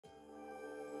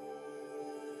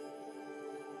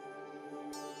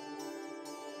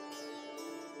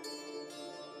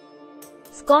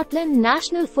Scotland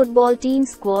national football team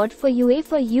squad for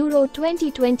UEFA Euro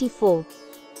 2024.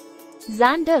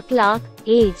 Xander Clark,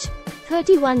 age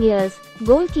 31 years,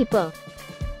 goalkeeper.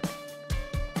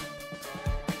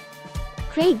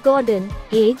 Craig Gordon,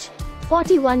 age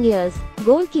 41 years,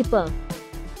 goalkeeper.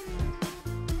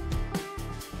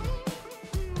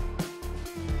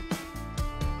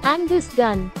 Angus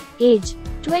Gunn, age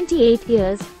 28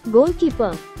 years,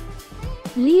 goalkeeper.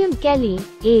 Liam Kelly,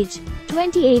 age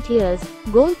 28 years,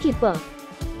 goalkeeper.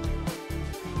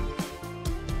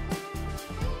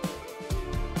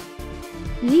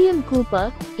 Liam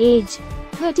Cooper, age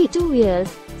 32 years,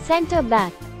 centre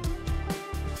back.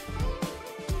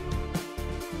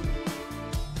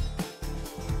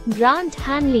 Grant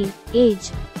Hanley,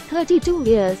 age 32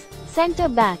 years, centre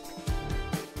back.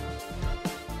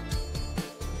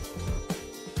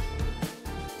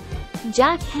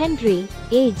 Jack Henry,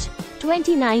 age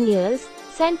 29 years,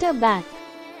 centre back.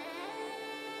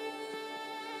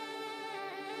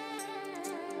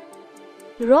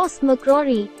 Ross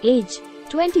McCrory, age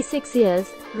 26 years,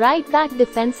 right back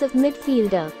defensive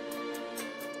midfielder.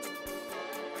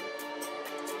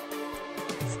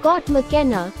 Scott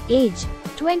McKenna, age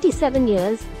 27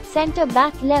 years, centre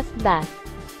back left back.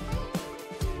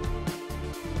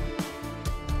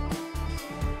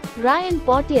 Ryan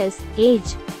Porteous,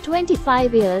 age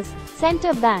 25 years,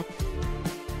 centre back.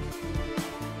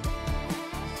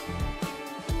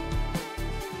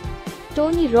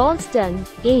 Tony Ralston,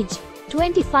 age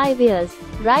 25 years,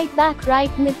 right back right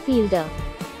midfielder.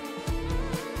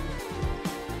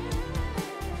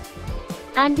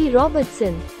 Andy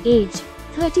Robertson, age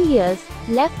 30 years,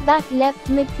 left back left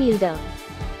midfielder.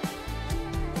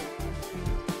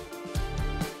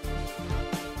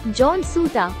 John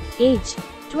Suta, age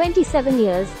 27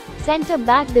 years, centre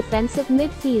back defensive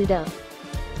midfielder.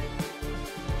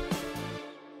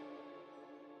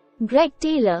 Greg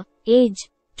Taylor, age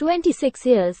 26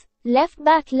 years, left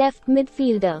back left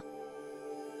midfielder.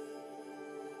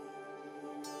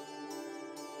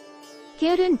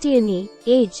 Kieran Tierney,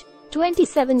 age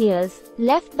 27 years,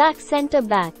 left back centre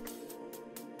back.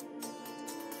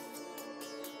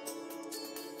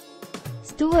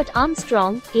 Stuart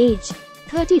Armstrong, age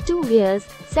 32 years,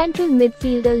 central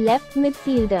midfielder left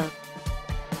midfielder.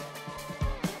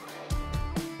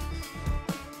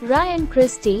 Ryan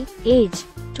Christie, age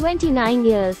 29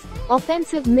 years,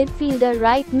 offensive midfielder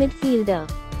right midfielder.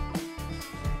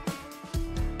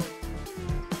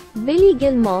 Billy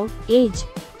Gilmore, age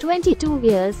 22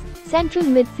 years, central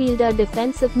midfielder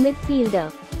defensive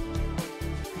midfielder.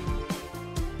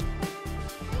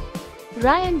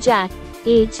 Ryan Jack,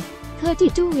 age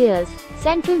 32 years,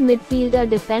 central midfielder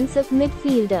defensive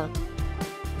midfielder.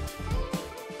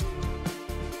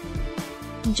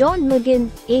 John McGinn,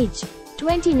 age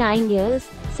 29 years,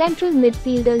 central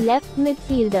midfielder left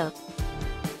midfielder.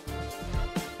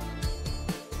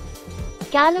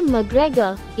 Callum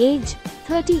McGregor, age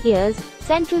 30 years,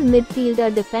 central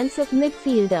midfielder defensive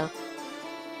midfielder.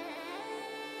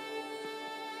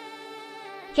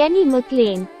 Kenny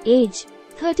McLean, age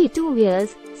 32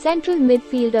 years, central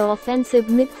midfielder offensive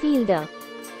midfielder.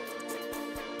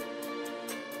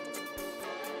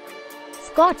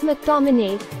 Scott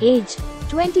McTominay, age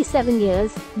 27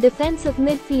 years, defensive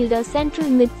midfielder central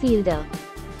midfielder.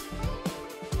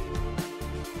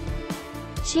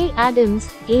 Che Adams,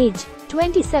 age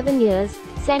 27 years,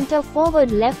 centre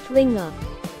forward left winger.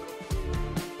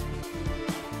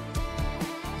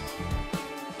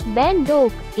 Ben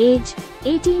Doak, age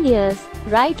 18 years,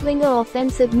 right winger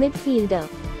offensive midfielder.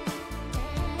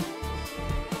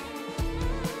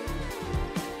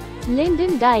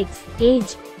 Lyndon Dykes,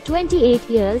 age 28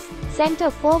 years, centre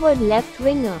forward left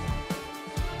winger.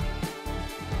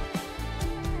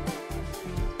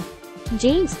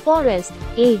 James Forrest,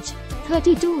 age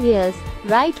 32 years,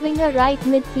 right winger right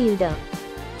midfielder.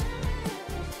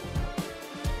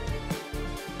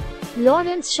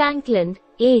 Lawrence Shankland,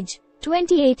 age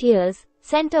 28 years,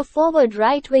 centre forward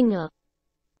right winger.